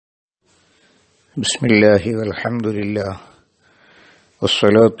ബിസ്മില്ലാഹി വൽഹംദുലില്ലാഹ്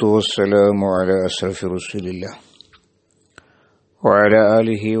വസ്സലാത്തു വസ്സലാമു അലാ അശ്റഫി റസൂലില്ലാഹ് വഅലാ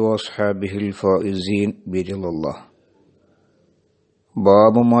ആലിഹി വഅസ്ഹാബിഹിൽ ഫായിസീൻ ബിറിളല്ലാഹ്.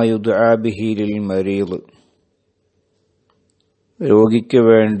 ബാബു മാ യുദ്ആ ബിഹി ലിൽ മരീദ്. രോഗിക്ക്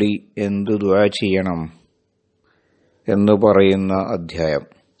വേണ്ടി എന്ത് ദുആ ചെയ്യണം എന്ന് പറയുന്ന അധ്യായം.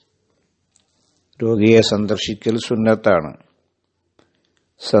 രോഗിയെ സന്ദർശിക്കൽ സുന്നത്താണ്.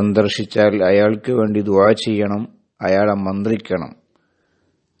 സന്ദർശിച്ചാൽ അയാൾക്ക് വേണ്ടി ദുആ ചെയ്യണം, അയാളെ മന്ത്രിക്കണം,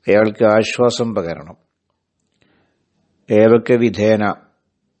 അയാൾക്ക് ആശ്വാസം പകരണം. ഏതൊക്കെ വിധേന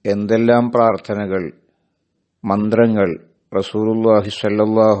എന്തെല്ലാം പ്രാർത്ഥനകൾ, മന്ത്രങ്ങൾ റസൂലുള്ളാഹി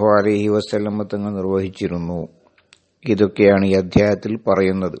സ്വല്ലല്ലാഹു അലൈഹി വസല്ലം തങ്ങൾ നിർവഹിച്ചിരുന്നു, ഇതൊക്കെയാണ് ഈ അധ്യായത്തിൽ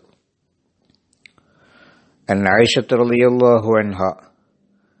പറയുന്നത്. അൻ ആയിഷ റളിയല്ലാഹു അൻഹ,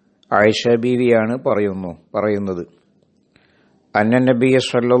 ആയിഷ ബീവിയാണ് പറയുന്നത് അന്ന നബിയ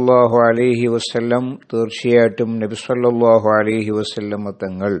സല്ലല്ലാഹു അലൈഹി വസല്ലം, തീർച്ചയായിട്ടും നബി സല്ലല്ലാഹു അലൈഹി വസല്ലം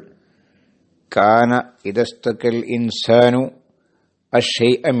തങ്ങൾ, കാന ഇദസ്തകൽ ഇൻസാനു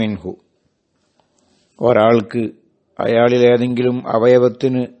അശൈഅ മിൻഹു, ഒരാൾക്ക് അയാളിൽ ഏതെങ്കിലും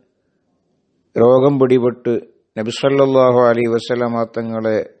അവയവത്തിന് രോഗം പിടിപെട്ട് നബി സല്ലല്ലാഹു അലൈഹി വസല്ലം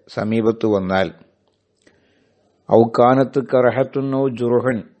തങ്ങളെ സമീപത്ത് വന്നാൽ, ഔ കാനത്ത് കറഹത്തുന്നോ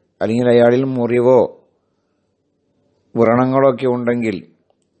ജുറുഹൻ, അല്ലെങ്കിൽ അയാളിൽ മുറിവോ വ്രണങ്ങളൊക്കെ ഉണ്ടെങ്കിൽ,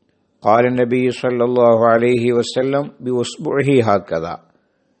 ഖാല നബി സല്ലല്ലാഹു അലൈഹി വസല്ലം ബി ഉസ്ബുഹി ഹക്കദ,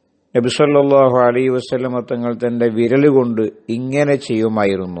 നബി സല്ലല്ലാഹു അലൈഹി വസല്ലം തങ്ങൾ തന്റെ വിരൽ കൊണ്ട് ഇങ്ങനെ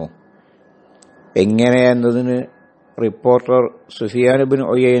ചെയ്യുമായിരുന്നു. എങ്ങനെ എന്നതിന് റിപ്പോർട്ടർ സുഫിയാൻ ഇബ്നു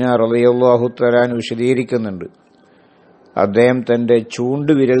ഉയൈന റളിയല്ലാഹു തആല വിശദീകരിക്കുന്നുണ്ട്. അദ്ദേഹം തന്റെ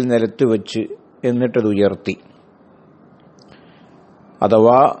ചൂണ്ടുവിരൽ നിലത്ത് വെച്ച് എന്നിട്ടത് ഉയർത്തി.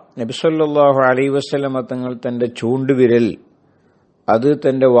 അഥവാ നബി സല്ലല്ലാഹു അലൈഹി വസല്ലം തങ്ങൾ തന്റെ ചൂണ്ടുവിരൽ അത്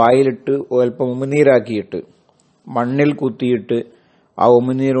തന്റെ വായിലിട്ട് അല്പം ഉമിനീരാക്കിയിട്ട് മണ്ണിൽ കുത്തിയിട്ട് ആ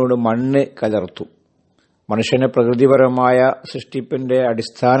ഉമിനീരോട് മണ്ണ് കലർത്തും. മനുഷ്യന്റെ പ്രകൃതിപരമായ സൃഷ്ടിപ്പിന്റെ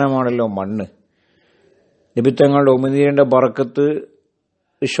അടിസ്ഥാനമാണല്ലോ മണ്ണ്. നബി തങ്ങളുടെ ഉമിനീരിന്റെ ബറക്കത്ത്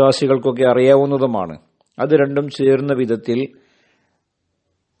വിശ്വാസികൾക്കൊക്കെ അറിയാവുന്നതുമാണ്. അത് രണ്ടും ചേർന്ന വിധത്തിൽ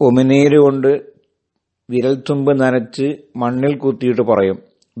ഉമിനീര് കൊണ്ട് വിരൽത്തുമ്പ് നനച്ച് മണ്ണിൽ കുത്തിയിട്ട് പറയും,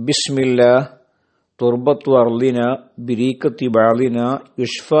 ബിസ്മില്ലാ തുർബത്തു അർളിന ബിരീക്കത്തി ബാളിന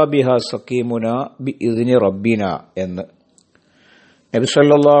യുഷ്ഫാ ബിഹാ സക്കീമുന ബി ഇദ്നി റബ്ബിന എന്ന്. നബി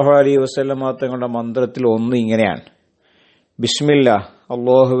സല്ലല്ലാഹു അലൈഹി വസല്ലം തങ്ങളുടെ മന്ത്രത്തിൽ ഒന്ന് ഇങ്ങനെയാണ്: ബിസ്മില്ലാ,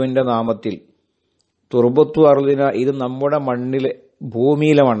 അല്ലാഹുവിന്റെ നാമത്തിൽ, തുർബത്തു അർളിന, ഇത് നമ്മുടെ മണ്ണിലെ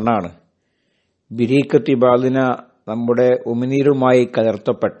ഭൂമിയിലെ മണ്ണാണ്, ബിരീക്കത്തി ബാളിന, നമ്മുടെ ഉമിനീരുമായി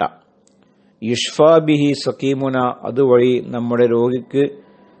കലർത്തപ്പെട്ട, യുഷ്ഫാ ബിഹി സക്കീമുന, അതുവഴി നമ്മുടെ രോഗിക്ക്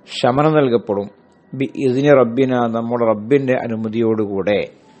ശമനം നൽകപ്പെടും, ബി ഇദ്നി റബ്ബിന, നമ്മുടെ റബ്ബിന്റെ അനുമതിയോടുകൂടെ.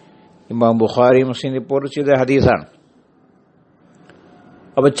 ഇമാം ബുഖാരി മുസ്ലിം റിപ്പോർട്ട് ചെയ്ത ഹദീസാണ്.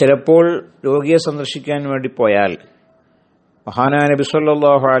 അപ്പൊ ചിലപ്പോൾ രോഗിയെ സന്ദർശിക്കാൻ വേണ്ടി പോയാൽ മഹാനായ നബി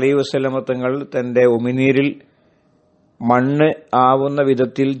സല്ലല്ലാഹു അലൈഹി വസല്ലം തങ്ങൾ തന്റെ ഉമിനീരിൽ മണ്ണ് ആവുന്ന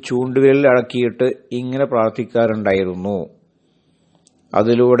വിധത്തിൽ ചൂണ്ടുവിരൽ അടക്കിയിട്ട് ഇങ്ങനെ പ്രാർത്ഥിക്കാറുണ്ടായിരുന്നു.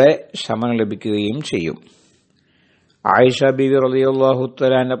 അതിലൂടെ ശമനം ലഭിക്കുകയും ചെയ്യും. ആയിഷ ബീവി റളിയല്ലാഹു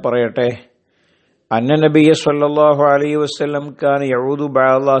തആല പറയട്ടെ, അന്ന നബിയ സല്ലല്ലാഹു അലൈഹി വസല്ലം കാന യഊദു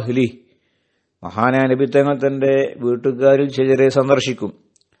ബഅദ അഹ്ലി, മഹാനായ നബി തങ്ങൾ തന്റെ വീട്ടുകാരിൽ ചിലരെ സന്ദർശിക്കും.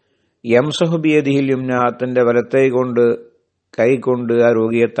 യംസഹു ബിയദിഹിൽ യുംന, തന്റെ വലത്തെ കൈ കൊണ്ട് ആ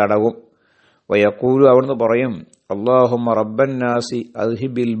രോഗിയെ തടവും. വയഖൂലു, അവിടുന്ന് പറയും, അല്ലാഹുമ്മ റബ്ബൻ നാസി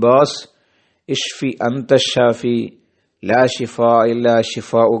അദ്ഹിബിൽ ബാസ് ഇഷ്ഫി അൻത ഷാഫി ലാ ഷിഫാ ഇല്ലാ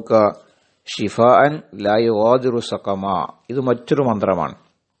ഷിഫാഉക ഷിഫാഅൻ ലാ യുഗാദിറു സഖമാ. ഇത് മറ്റൊരു മന്ത്രമാണ്.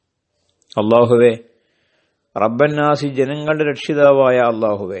 അല്ലാഹുവേ, റബ്ബന്നാസി, ജനങ്ങളുടെ രക്ഷിതാവായ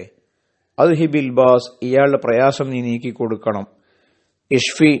അല്ലാഹുവേ, അദ്ഹിബിൽ ബാസ്, ഇയാളുടെ പ്രയാസം നീ നീക്കിക്കൊടുക്കണം,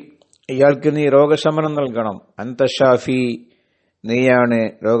 ഇഷ്ഫി, ഇയാൾക്ക് നീ രോഗശമനം നൽകണം, അൻത ഷാഫി, നീയാണ്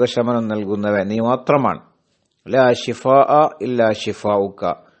രോഗശമനം നൽകുന്നവൻ, നീ മാത്രമാണ്, ലാ ഷിഫാഅ ഇല്ലാ ഷിഫാഉക,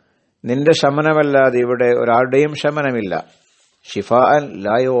 നിന്റെ ശമനമല്ലാതെ ഇവിടെ ഒരാളുടെയും ശമനമില്ല, ഷിഫാഅൻ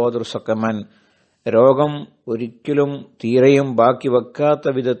ലാ യുഗാദിറു സഖമൻ, രോഗം ഒരിക്കലും തീരെയും ബാക്കി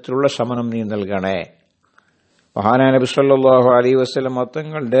വെക്കാത്ത വിധത്തിലുള്ള ശമനം നീ നൽകണേ. മഹാനായ നബി സല്ലല്ലാഹു അലൈഹി വസല്ലം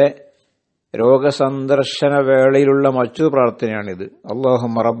തങ്ങളുടെ രോഗസന്ദർശന വേളയിലുള്ള മറ്റൊരു പ്രാർത്ഥനയാണിത്.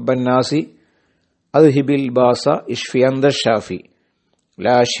 അല്ലാഹുമ്മ റബ്ബൻ നാസി അദ്ഹിബിൽ ബാസ ഇഷ്ഫി അൻത ഷാഫി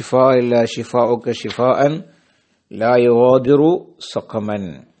ലാ ഷിഫാ ഇല്ലാ ഷിഫാഉക ഷിഫാഅൻ ലാ യുഗാദിറു സഖമൻ.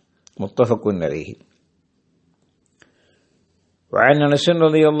 മുത്തഫഖുൻ അലൈഹി. وعن أنس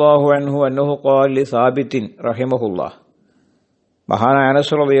رضي الله عنه أنه قال لثابت رحمه الله, മഹാനായ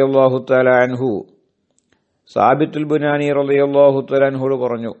അനസ് റളിയല്ലാഹു തആല അൻഹു സാബിത്തുൽ ബുനാനി റളിയല്ലാഹു തആല അൻഹു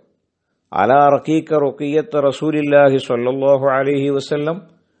പറഞ്ഞു, അലാ റഖീക റുഖിയ്യത്ത് റസൂലില്ലാഹി സ്വല്ലല്ലാഹു അലൈഹി വസല്ലം,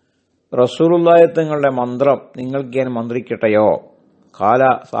 റസൂലുള്ളാഹി തങ്ങളുടെ മന്ത്രം നിങ്ങൾക്ക് ഞാൻ മന്ത്രിക്കട്ടെയോ? ഖാല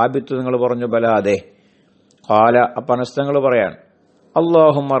സാബിത്ത് നിങ്ങൾ പറഞ്ഞു ബലാ അതെ. ഖാല അപ്പം അനസ്തങ്ങൾ പറയാൻ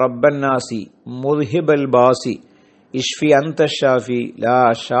അല്ലാഹുമ്മ റബ്ബന്നാസി മുദ്ഹിബൽ ബാസി ഇഷ്ഫി അൻത ഷാഫി ലാ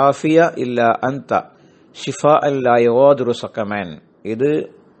ഷാഫിയ ഇല്ലാ അൻത ഷിഫാഅൻ ലാ യുഗാദിറു സഖമൻ. ഇത്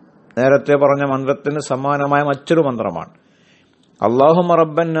നേരത്തെ പറഞ്ഞ മന്ത്രത്തിന് സമാനമായ മറ്റൊരു മന്ത്രമാണ്. അല്ലാഹുമ്മ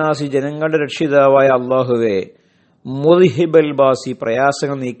റബ്ബന്നാസി, ജനങ്ങളുടെ രക്ഷിതാവായ അല്ലാഹുവേ, മുദ്ഹിബൽ ബാസി,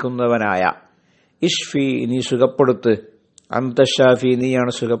 പ്രയാസങ്ങൾ നീക്കുന്നവനായ, ഇഷ്ഫി, നീ സുഖപ്പെടുത്ത്, അൻത ഷാഫി,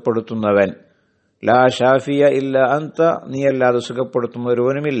 നീയാണ് സുഖപ്പെടുത്തുന്നവൻ, ലാ ഷാഫിയ ഇല്ല അൻത, നീയല്ലാതെ സുഖപ്പെടുത്തുന്ന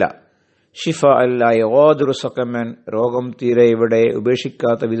ഒരുവനുമില്ല, ഷിഫ അല്ലാ യുഗാദിറു സഖമൻ, രോഗം തീരെ ഇവിടെ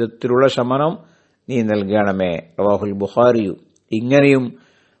ഉപേക്ഷിക്കാത്ത വിധത്തിലുള്ള ശമനം നീ നൽകണമേ. റവാഹുൽ ബുഖാരിയു. ഇങ്ങനെയും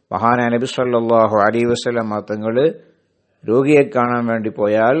മഹാനായ നബി സല്ലല്ലാഹു അലൈഹി വസല്ലം തങ്ങള് രോഗിയെ കാണാൻ വേണ്ടി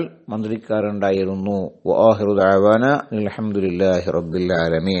പോയാൽ മന്ത്രിക്കാറുണ്ടായിരുന്നു. വആഖിറു ദഅവാന അൽഹംദുലില്ലാഹി റബ്ബിൽ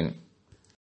ആലമീൻ.